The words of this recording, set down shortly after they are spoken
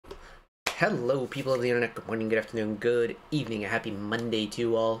Hello, people of the internet. Good morning, good afternoon, good evening, a happy Monday to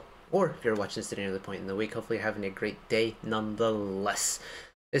you all. Or if you're watching this at any other point in the week, hopefully you're having a great day nonetheless.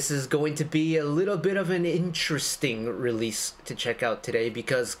 This is going to be a little bit of an interesting release to check out today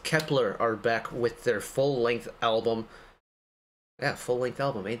because Kep1er are back with their full-length album. Yeah, full-length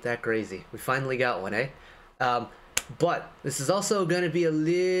album, ain't that crazy? We finally got one, eh? But this is also going to be a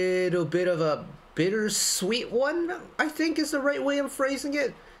little bit of a bittersweet one, I think is the right way of phrasing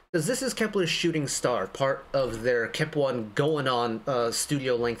it. Because this is Kep1er's Shooting Star, part of their Kep1 Going On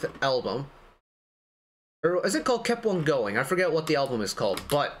studio-length album. Or is it called Kep1 Going? I forget what the album is called.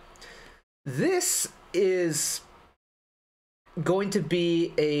 But this is going to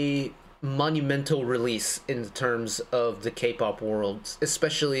be a monumental release in terms of the K-pop world,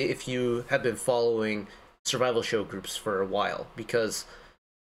 especially if you have been following survival show groups for a while. Because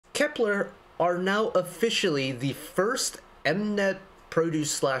Kep1er are now officially the first Mnet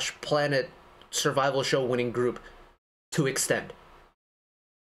Produce/Planet survival show winning group to extend.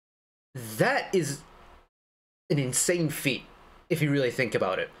 That is an insane feat if you really think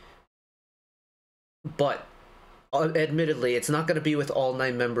about it. But admittedly, it's not going to be with all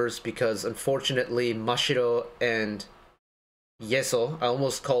 9 members because unfortunately Mashiro and Yeso, I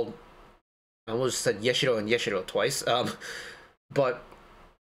almost said Yeshiro and Yeshiro twice, but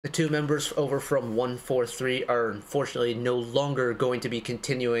the 2 members over from 143 are unfortunately no longer going to be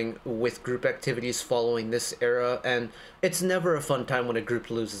continuing with group activities following this era, and it's never a fun time when a group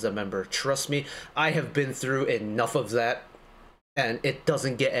loses a member. Trust me, I have been through enough of that, and it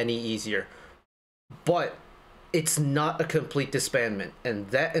doesn't get any easier. But it's not a complete disbandment, and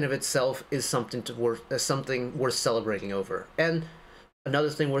that in of itself is something worth celebrating over. And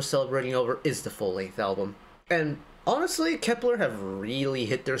another thing worth celebrating over is the full-length album. And honestly, Kep1er have really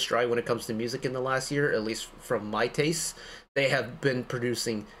hit their stride when it comes to music in the last year, at least from my tastes. They have been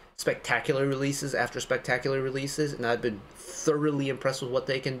producing spectacular releases after spectacular releases, and I've been thoroughly impressed with what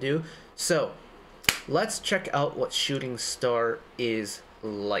they can do. So, let's check out what Shooting Star is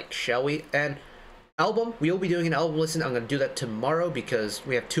like, shall we? And album, we will be doing an album listen. I'm going to do that tomorrow because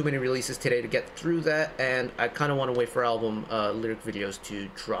we have too many releases today to get through that, and I kind of want to wait for album lyric videos to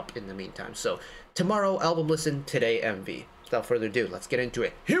drop in the meantime. So, tomorrow, album listen, today, MV. Without further ado, let's get into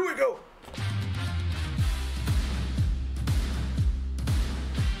it. Here we go!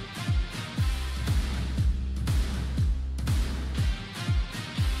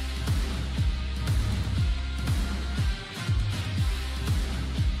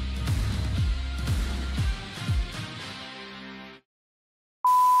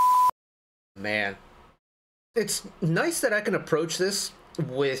 Man, it's nice that I can approach this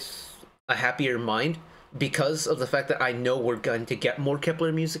with a happier mind because of the fact that I know we're going to get more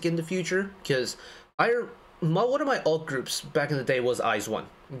Kep1er music in the future. Because one of my alt groups back in the day was IZ*ONE,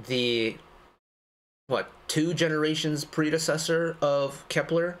 the 2 generations predecessor of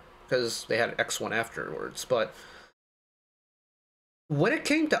Kep1er, because they had X1 afterwards. But when it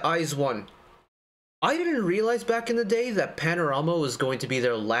came to IZ*ONE, I didn't realize back in the day that Panorama was going to be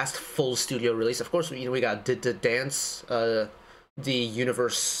their last full studio release. Of course, we got Did the Dance, the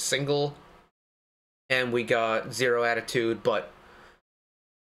Universe single, and we got Zero Attitude, but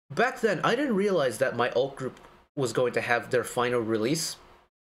back then, I didn't realize that my alt group was going to have their final release.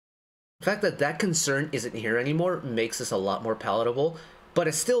 The fact that that concern isn't here anymore makes this a lot more palatable, but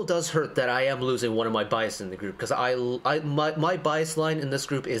it still does hurt that I am losing one of my bias in the group, because my bias line in this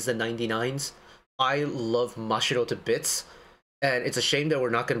group is the 99s. I love Mashiro to bits, and it's a shame that we're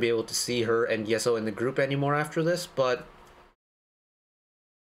not going to be able to see her and Yeso in the group anymore after this, but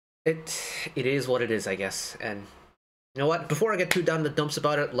it is what it is, I guess. And you know what? Before I get too down in the dumps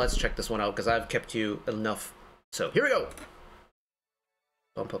about it, let's check this one out, because I've kept you enough. So, here we go!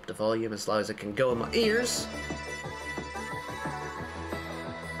 Bump up the volume as loud as it can go in my ears.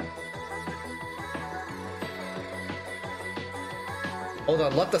 Hold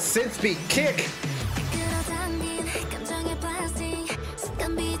on, let the synth beat kick!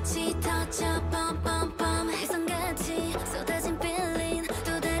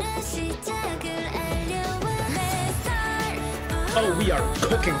 Oh, we are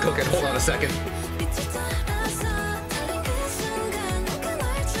cooking. Hold on a second.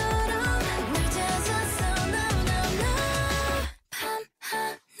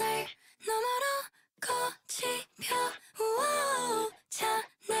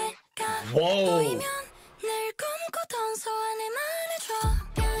 Whoa!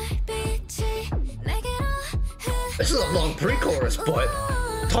 This is a long pre-chorus, but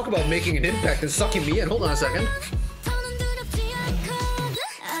talk about making an impact and sucking me in. Hold on a second.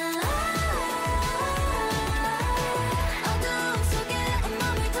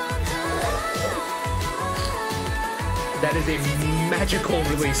 That is a magical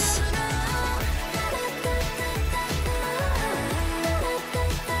release.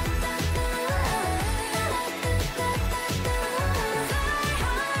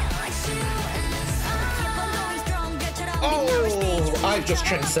 Oh, I've just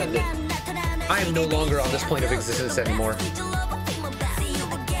transcended. I am no longer on this plane of existence anymore.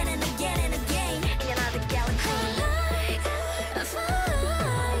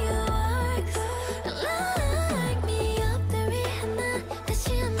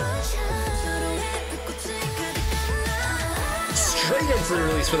 Straight into the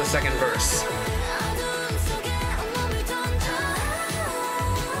release for the second verse.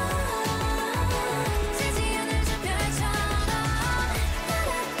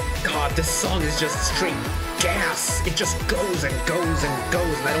 God, this song is just straight gas. It just goes and goes and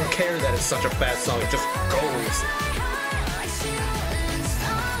goes, and I don't care that it's such a fast song, it just goes.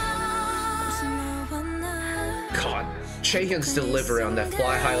 God, Chaehyun's delivery on that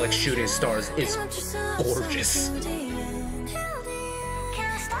Fly High Like Shooting Stars is gorgeous.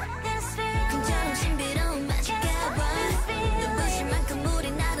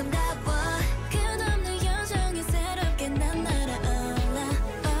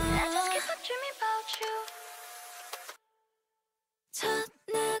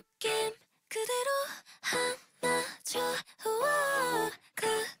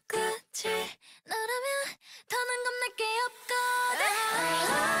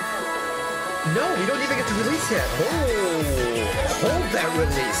 No, we don't even get to release yet. Oh, hold that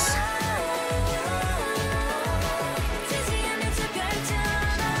release.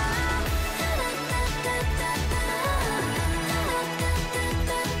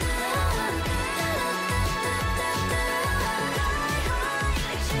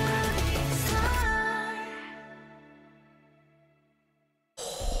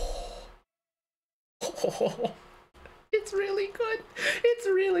 Oh, it's really good. It's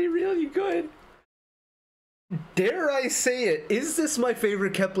really, really good. Dare I say it, is this my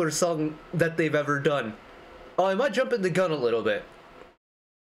favorite Kep1er song that they've ever done? Oh, I might jump in the gun a little bit.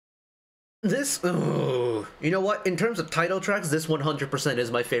 This, oh, you know what? In terms of title tracks, this 100%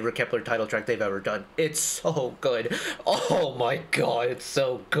 is my favorite Kep1er title track they've ever done. It's so good. Oh my god, it's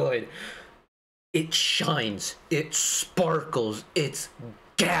so good. It shines. It sparkles. It's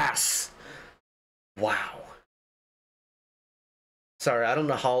gas. Wow. Sorry, I don't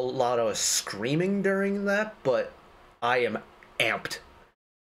know how loud I was screaming during that, but I am amped.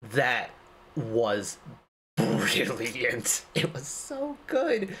 That was brilliant. It was so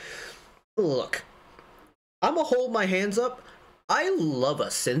good. Look, I'm gonna hold my hands up. I love a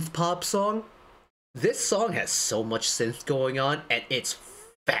synth pop song. This song has so much synth going on, and it's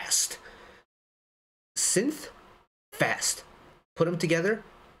fast. Synth, fast. Put them together,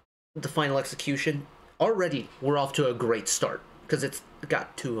 the final execution. Already, we're off to a great start. Because it's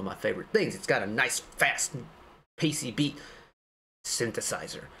got two of my favorite things. It's got a nice, fast, pacey beat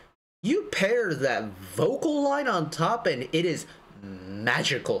synthesizer. You pair that vocal line on top, and it is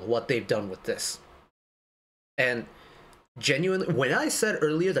magical what they've done with this. And genuinely, when I said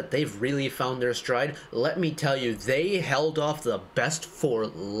earlier that they've really found their stride, let me tell you, they held off the best for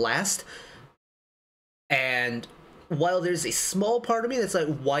last. And while there's a small part of me that's like,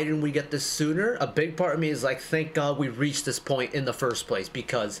 why didn't we get this sooner? A big part of me is like, thank God we reached this point in the first place,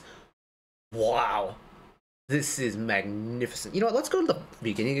 because, wow, this is magnificent. You know what, let's go to the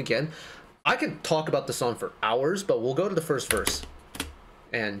beginning again. I could talk about the song for hours, but we'll go to the first verse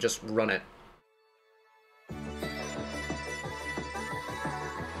and just run it.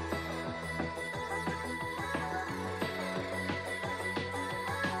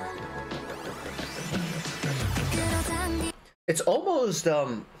 It's almost,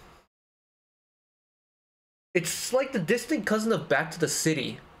 it's like the distant cousin of Back to the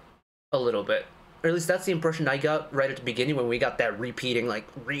City, a little bit. Or at least that's the impression I got right at the beginning when we got that repeating, like,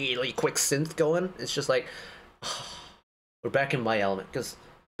 really quick synth going. It's just like, oh, we're back in my element. Because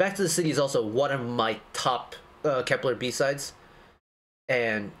Back to the City is also one of my top Kep1er B-sides.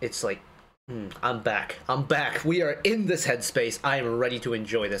 And it's like, I'm back. I'm back. We are in this headspace. I am ready to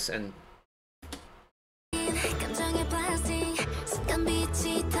enjoy this. And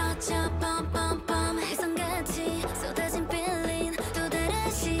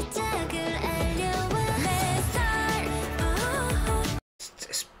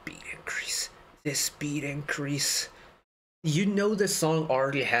this speed increase. You know this song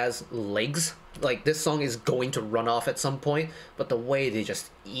already has legs. Like, this song is going to run off at some point, but the way they just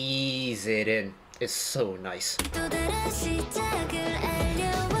ease it in is so nice.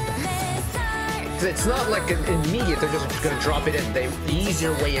 It's not like an immediate, they're just gonna drop it in. They ease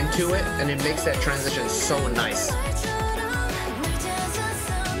your way into it, and it makes that transition so nice.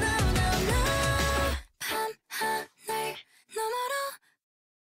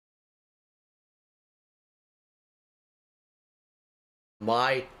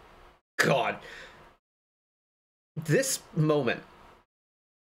 My God. This moment,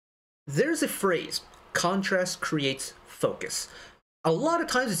 there's a phrase, contrast creates focus. A lot of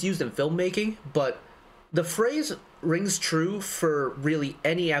times it's used in filmmaking, but the phrase rings true for really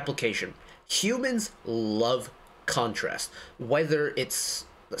any application. Humans love contrast, whether it's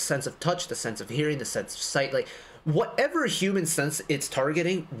the sense of touch, the sense of hearing, the sense of sight, like whatever human sense it's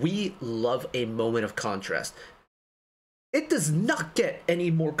targeting, we love a moment of contrast. It does not get any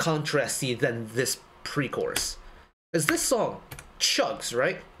more contrasty than this pre-chorus. As this song chugs,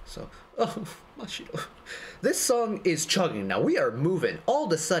 right? So, oh, Mashiro. This song is chugging. Now we are moving. All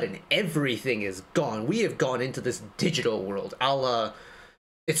of a sudden, everything is gone. We have gone into this digital world.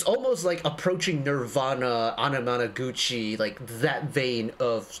 It's almost like approaching Nirvana, Anamanaguchi, like that vein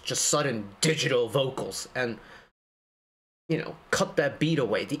of just sudden digital vocals. And, you know, cut that beat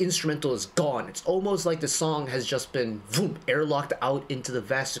away. The instrumental is gone. It's almost like the song has just been, boom, airlocked out into the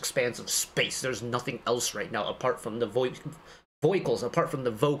vast expanse of space. There's nothing else right now apart from the vocals, apart from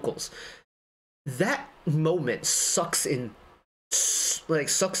the vocals. That moment sucks in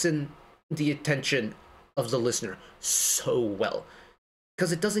the attention of the listener so well,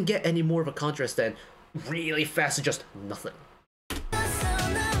 because it doesn't get any more of a contrast than really fast and just nothing.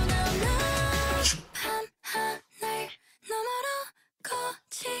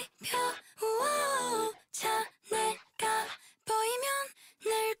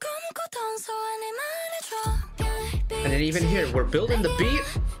 And then even here, we're building the beat.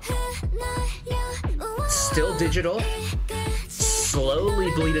 Still digital.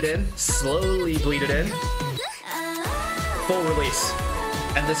 Slowly bleed it in. Slowly bleed it in. Full release.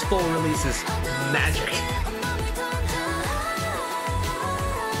 And this full release is magic.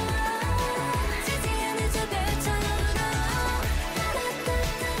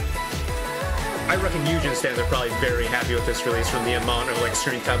 I reckon Yujin stands are probably very happy with this release from the amount of like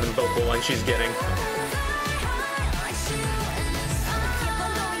screen time and vocal line she's getting.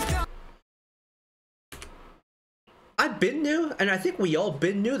 I've been new, and I think we all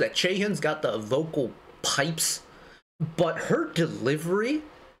been new, that Chaehyun's got the vocal pipes, but her delivery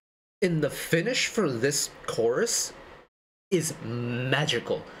in the finish for this chorus is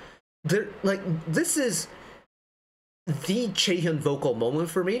magical. This is the Chaehyun vocal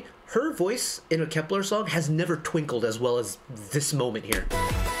moment for me. Her voice in a Kep1er song has never twinkled as well as this moment here.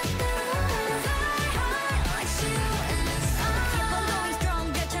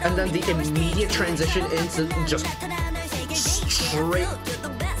 And then the immediate transition into just straight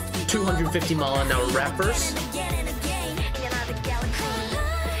 250-mile-an-hour rap verse.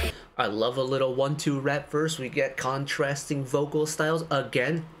 I love a little 1-2 rap verse. We get contrasting vocal styles.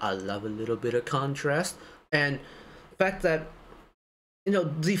 Again, I love a little bit of contrast. And the fact that, you know,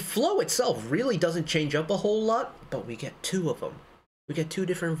 the flow itself really doesn't change up a whole lot, but we get two of them. We get two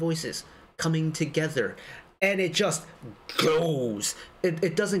different voices coming together. And it just goes.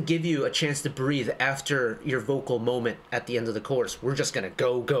 It doesn't give you a chance to breathe after your vocal moment at the end of the chorus. We're just gonna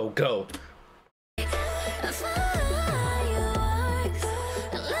go, go, go.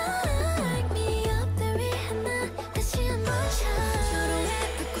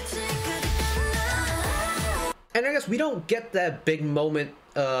 And I guess we don't get that big moment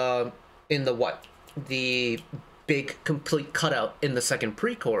in the big complete cutout in the second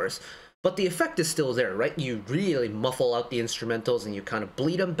pre-chorus. But the effect is still there, right? You really muffle out the instrumentals and you kind of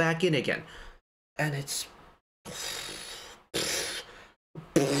bleed them back in again. And it's...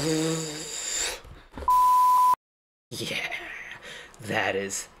 yeah, that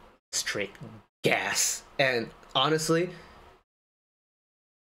is straight gas. And honestly,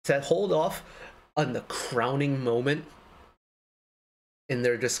 to hold off on the crowning moment in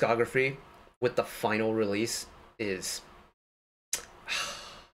their discography with the final release is...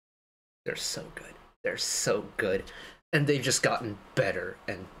 they're so good. They're so good. And they've just gotten better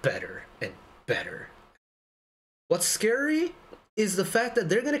and better and better. What's scary is the fact that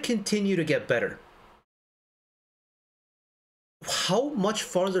they're going to continue to get better. How much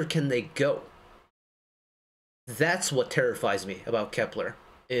farther can they go? That's what terrifies me about Kep1er,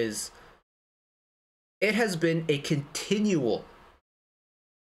 is it has been a continual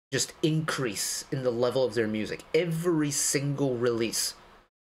just increase in the level of their music. Every single release.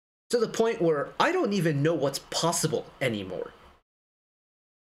 To the point where I don't even know what's possible anymore.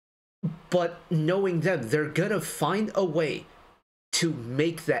 But knowing them, they're gonna find a way to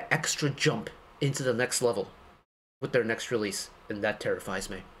make that extra jump into the next level with their next release, and that terrifies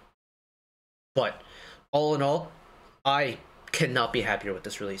me. But all in all, I cannot be happier with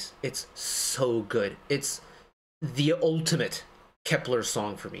this release. It's so good. It's the ultimate Kep1er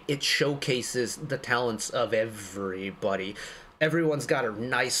song for me. It showcases the talents of everybody. Everyone's got a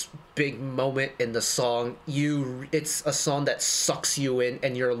nice big moment in the song. It's a song that sucks you in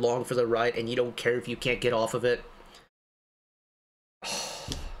and you're along for the ride and you don't care if you can't get off of it.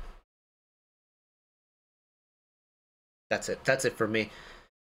 That's it. That's it for me.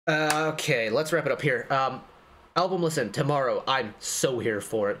 Okay, let's wrap it up here. Album listen, tomorrow, I'm so here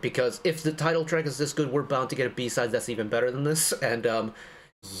for it, because if the title track is this good, we're bound to get a B-side that's even better than this, and,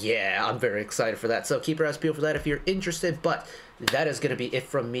 yeah, I'm very excited for that, so keep your eyes peeled for that if you're interested, but that is going to be it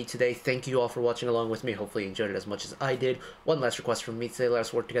from me today. Thank you all for watching along with me. Hopefully you enjoyed it as much as I did. One last request from me today: let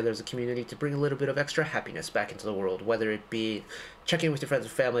us work together as a community to bring a little bit of extra happiness back into the world, whether it be checking in with your friends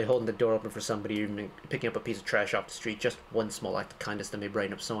and family, holding the door open for somebody, even picking up a piece of trash off the street. Just one small act of kindness that may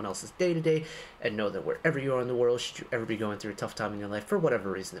brighten up someone else's day to day. And know that wherever you are in the world, should you ever be going through a tough time in your life, for whatever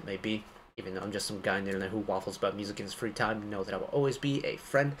reason it may be, even though I'm just some guy on the internet who waffles about music in his free time, know that I will always be a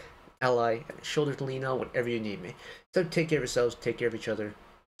friend, ally, and a shoulder to lean on whenever you need me. So take care of yourselves, take care of each other,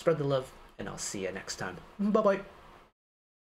 spread the love, and I'll see you next time. Bye-bye.